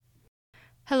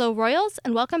Hello, Royals,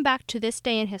 and welcome back to This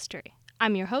Day in History.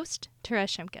 I'm your host,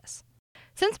 Therese Shimkus.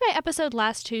 Since my episode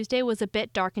last Tuesday was a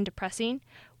bit dark and depressing,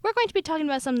 we're going to be talking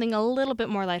about something a little bit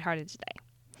more lighthearted today.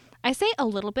 I say a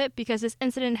little bit because this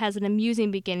incident has an amusing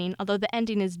beginning, although the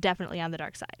ending is definitely on the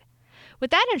dark side.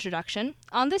 With that introduction,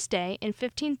 on this day, in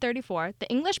 1534, the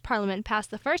English Parliament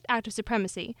passed the first Act of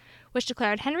Supremacy, which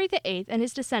declared Henry VIII and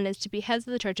his descendants to be heads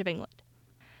of the Church of England.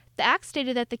 The act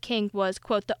stated that the king was,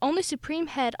 quote, the only supreme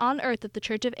head on earth of the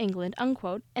Church of England,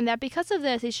 unquote, and that because of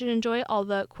this he should enjoy all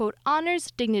the, quote,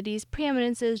 honors, dignities,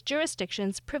 preeminences,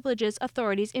 jurisdictions, privileges,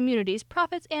 authorities, immunities,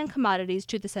 profits, and commodities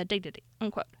to the said dignity,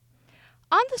 unquote.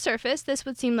 On the surface, this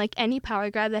would seem like any power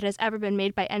grab that has ever been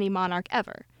made by any monarch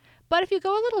ever. But if you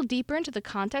go a little deeper into the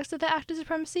context of the Act of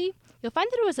Supremacy, you'll find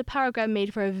that it was a power grab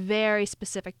made for a very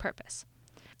specific purpose.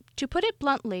 To put it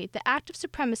bluntly, the Act of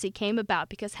Supremacy came about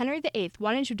because Henry VIII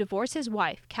wanted to divorce his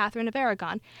wife, Catherine of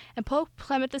Aragon, and Pope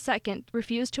Clement II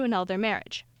refused to annul their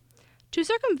marriage. To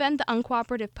circumvent the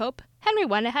uncooperative Pope, Henry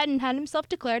went ahead and had himself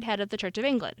declared head of the Church of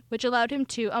England, which allowed him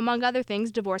to, among other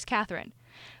things, divorce Catherine.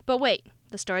 But wait,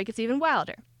 the story gets even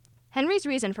wilder. Henry's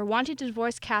reason for wanting to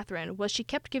divorce Catherine was she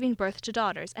kept giving birth to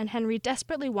daughters, and Henry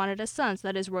desperately wanted a son so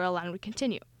that his royal line would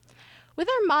continue. With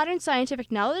our modern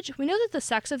scientific knowledge, we know that the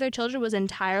sex of their children was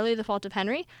entirely the fault of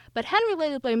Henry, but Henry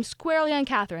laid the blame squarely on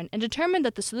Catherine and determined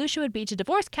that the solution would be to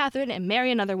divorce Catherine and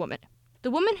marry another woman. The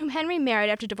woman whom Henry married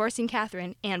after divorcing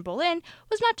Catherine, Anne Boleyn,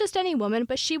 was not just any woman,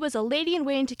 but she was a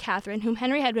lady-in-waiting to Catherine whom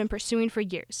Henry had been pursuing for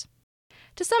years.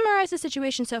 To summarize the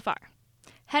situation so far,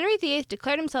 Henry VIII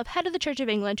declared himself head of the Church of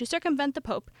England to circumvent the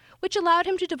Pope, which allowed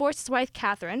him to divorce his wife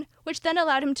Catherine, which then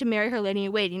allowed him to marry her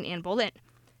lady-in-waiting, Anne Boleyn.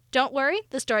 Don't worry,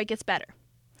 the story gets better.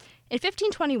 In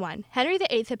 1521, Henry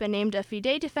VIII had been named a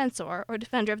fidei defensor, or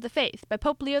defender of the faith, by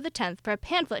Pope Leo X for a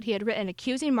pamphlet he had written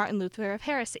accusing Martin Luther of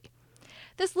heresy.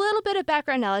 This little bit of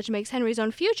background knowledge makes Henry's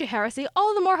own future heresy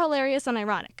all the more hilarious and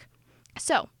ironic.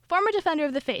 So, former defender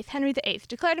of the faith, Henry VIII,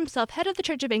 declared himself head of the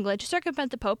Church of England to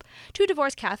circumvent the Pope, to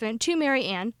divorce Catherine, to marry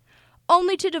Anne,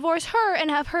 only to divorce her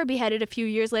and have her beheaded a few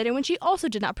years later when she also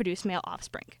did not produce male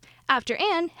offspring. After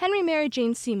Anne, Henry married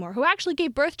Jane Seymour, who actually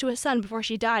gave birth to a son before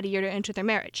she died a year into their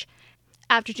marriage.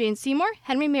 After Jane Seymour,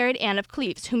 Henry married Anne of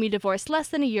Cleves, whom he divorced less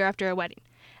than a year after her wedding.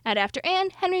 And after Anne,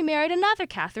 Henry married another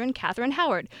Catherine, Catherine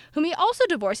Howard, whom he also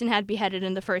divorced and had beheaded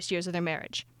in the first years of their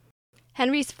marriage.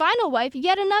 Henry's final wife,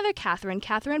 yet another Catherine,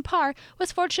 Catherine Parr,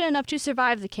 was fortunate enough to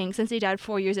survive the king since he died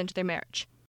 4 years into their marriage.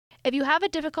 If you have a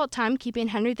difficult time keeping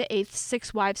Henry VIII's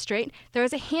 6 wives straight, there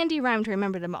is a handy rhyme to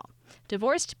remember them all.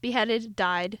 Divorced, beheaded,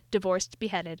 died, divorced,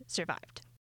 beheaded, survived.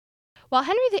 While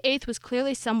Henry VIII was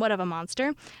clearly somewhat of a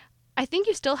monster, I think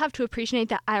you still have to appreciate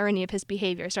the irony of his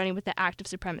behavior, starting with the Act of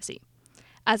Supremacy.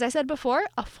 As I said before,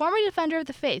 a former defender of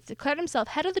the faith declared himself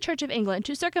head of the Church of England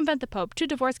to circumvent the Pope, to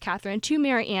divorce Catherine, to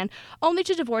marry Anne, only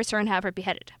to divorce her and have her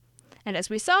beheaded. And as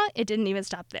we saw, it didn't even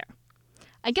stop there.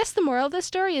 I guess the moral of this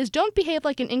story is don't behave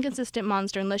like an inconsistent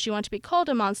monster unless you want to be called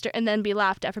a monster and then be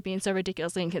laughed at for being so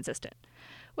ridiculously inconsistent.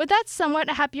 With that somewhat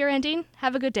a happier ending,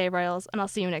 have a good day, Royals, and I'll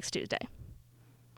see you next Tuesday.